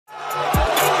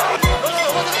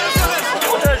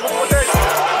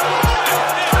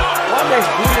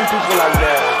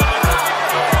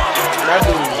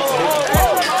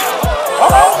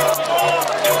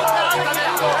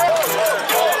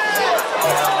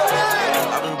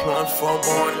for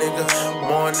more nigga,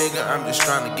 more nigga. I'm just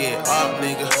trying to get up,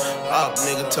 nigga. Up,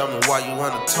 nigga. Tell me why you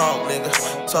wanna talk, nigga.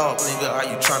 Talk, nigga. Are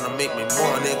you trying to make me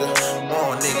more, nigga?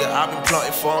 More, nigga. I've been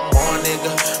plotting for more,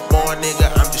 nigga. More,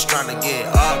 nigga. I'm just trying to get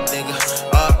up, nigga.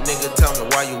 Up, nigga. Tell me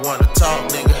why you wanna talk,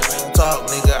 nigga. Talk,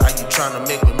 nigga. Are you trying to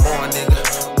make me more, nigga?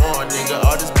 More, nigga.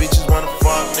 All these bitches wanna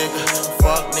fuck, nigga.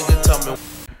 Fuck, nigga. Tell me.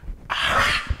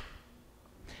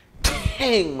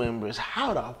 Gang members,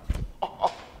 how the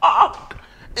fuck?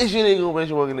 It's your nigga, man.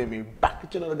 You're working at me back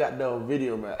at another goddamn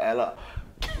video, man. Hey, look.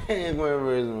 Gang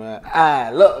members,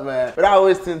 man. Look, man. Without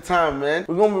wasting time, man,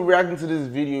 we're gonna be reacting to this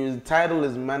video. The title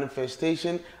is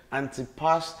Manifestation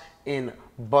Anti-Pass in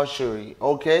Boucherie.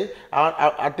 Okay,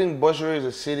 I think Boucherie is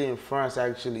a city in France,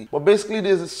 actually. But basically,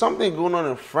 there's something going on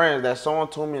in France that someone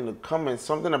told me in the comments.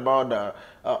 Something about the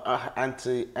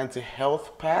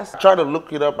anti-health pass. I tried to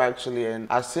look it up, actually, and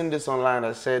I seen this online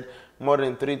that said more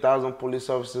than 3,000 police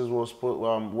officers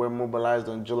were mobilized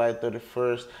on July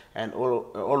 31st, and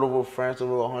all over France,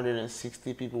 over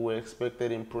 160 people were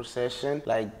expected in procession,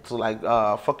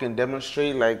 to fucking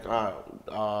demonstrate,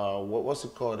 what's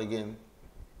it called again?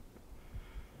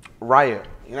 Riot.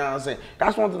 You know what I'm saying?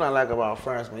 That's one thing I like about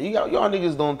France, man. Y'all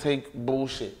niggas don't take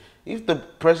bullshit. If the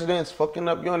president's fucking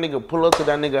up, your nigga pull up to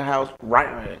that nigga house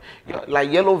right. Like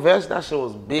Yellow Vest, that shit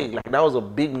was big. Like that was a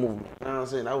big movement. You know what I'm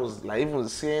saying? That was like even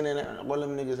CNN, all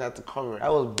them niggas had to cover it.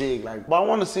 That was big. Like, but I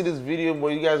want to see this video, but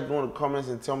you guys go in the comments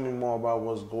and tell me more about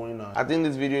what's going on. I think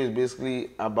this video is basically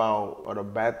about the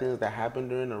bad things that happened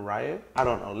during the riot. I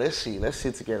don't know. Let's see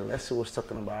together. Let's see what's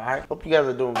talking about. Alright? Hope you guys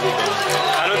are doing good.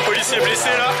 Un autre policier blessé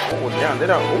là. Oh damn, they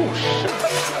don't. Oh shit.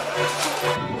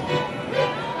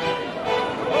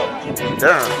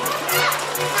 Damn.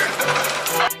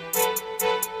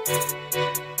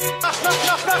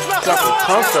 It's like a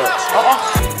concert.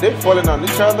 They're falling on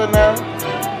each other now.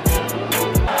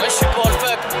 Moi je suis pour le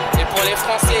peuple et pour les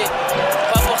Français,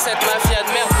 pas pour cette mafia de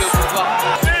merde qui est au pouvoir.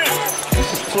 This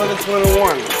is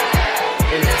 2021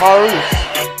 in Paris.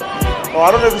 Oh,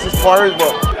 I don't know if this is Paris,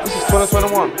 but this is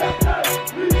 2021.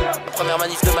 Première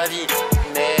manif de ma vie,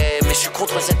 mais je suis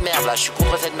contre cette merde là, je suis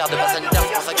contre cette merde de passe sanitaire,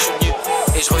 c'est pour ça que je suis venu.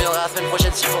 Et je reviendrai la semaine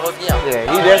prochaine s'il faut revenir. Yeah,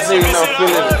 he definitely not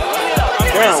feeling it.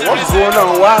 Damn, what's going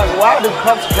on? Why the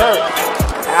cops hurt?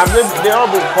 They all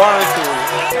been quarantined.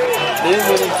 They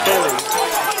didn't even feel it.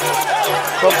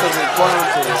 Cops have been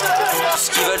quarantined. Ce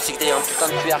qu'ils veulent, c'est que t'aies un putain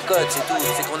de QR code, c'est tout.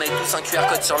 C'est qu'on ait tous un QR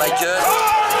code sur la gueule.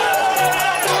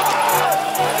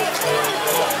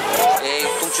 Et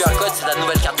ton QR code, c'est ta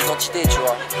nouvelle carte d'identité, tu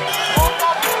vois.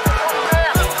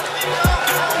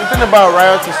 The thing about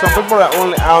Riot is some people are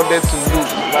only out there to loot.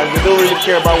 Like they don't really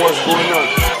care about what's going on.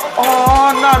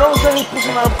 Oh no, don't say he's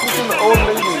pushing the old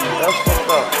lady. That's fucked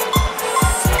up.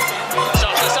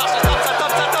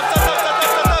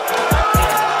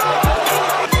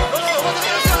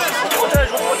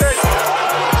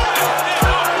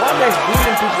 Why are they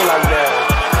beating people like that?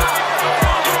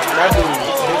 That dude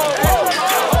is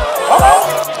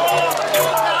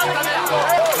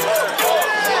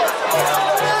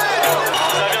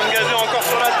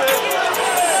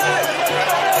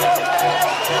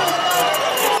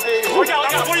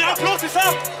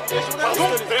Pardon,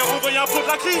 vous avez envoyé un plot de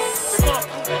la crise. C'est quoi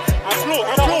un plot?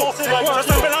 Un plot, c'est quoi?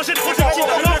 Ça s'appelle un jet de projectile.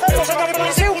 Ça dans les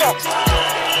policiers ou pas?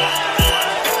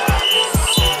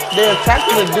 They attacked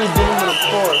the dude getting in the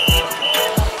car.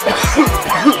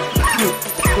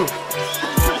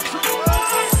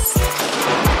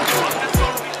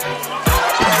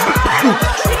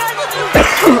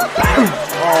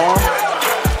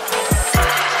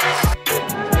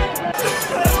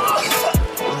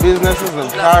 Businesses in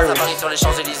Paris,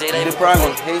 they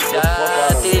probably hate the fuck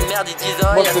out of it.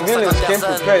 But civilians came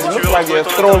prepared. It looks like they're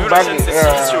throwing back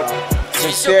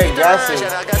the shared gases,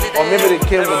 or maybe they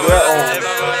came with their own.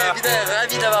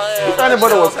 If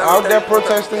anybody was out there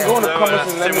protesting, go in the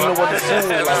comments and let me know what the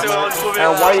scene is like,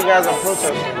 and why you guys are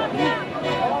protesting.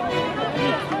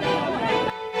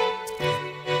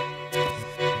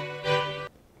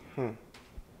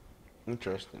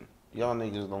 Interesting. Y'all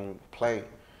niggas don't play.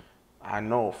 I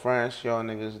know, France, y'all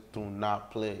niggas do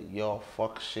not play. Y'all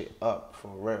fuck shit up, for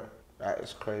real. That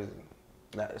is crazy.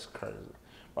 That is crazy.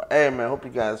 But hey, man, hope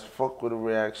you guys fuck with the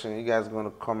reaction. You guys go in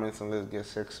the comments and let's get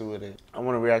sexy with it. I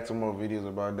want to react to more videos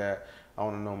about that. I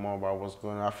want to know more about what's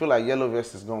going on. I feel like Yellow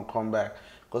Vest is going to come back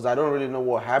because I don't really know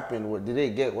what happened. Did they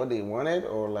get what they wanted,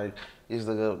 or like is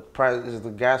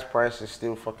the gas price is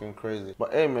still fucking crazy?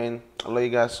 But hey, man, I love you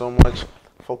guys so much.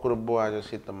 Fuck with the boy, I just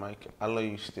hit the mic. I love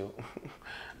you still.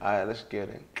 Alright, let's get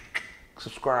it.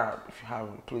 Subscribe if you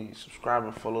haven't, please. Subscribe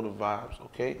and follow the vibes,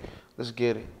 okay? Let's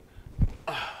get it.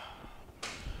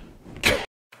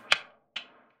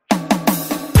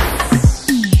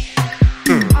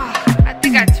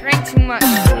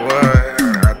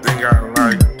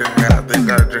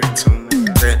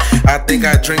 think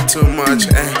I drink too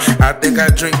much. I think I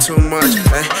drink too much.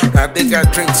 I think I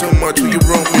drink too much. Will you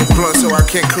roll me a blunt so I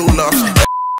can't cool off?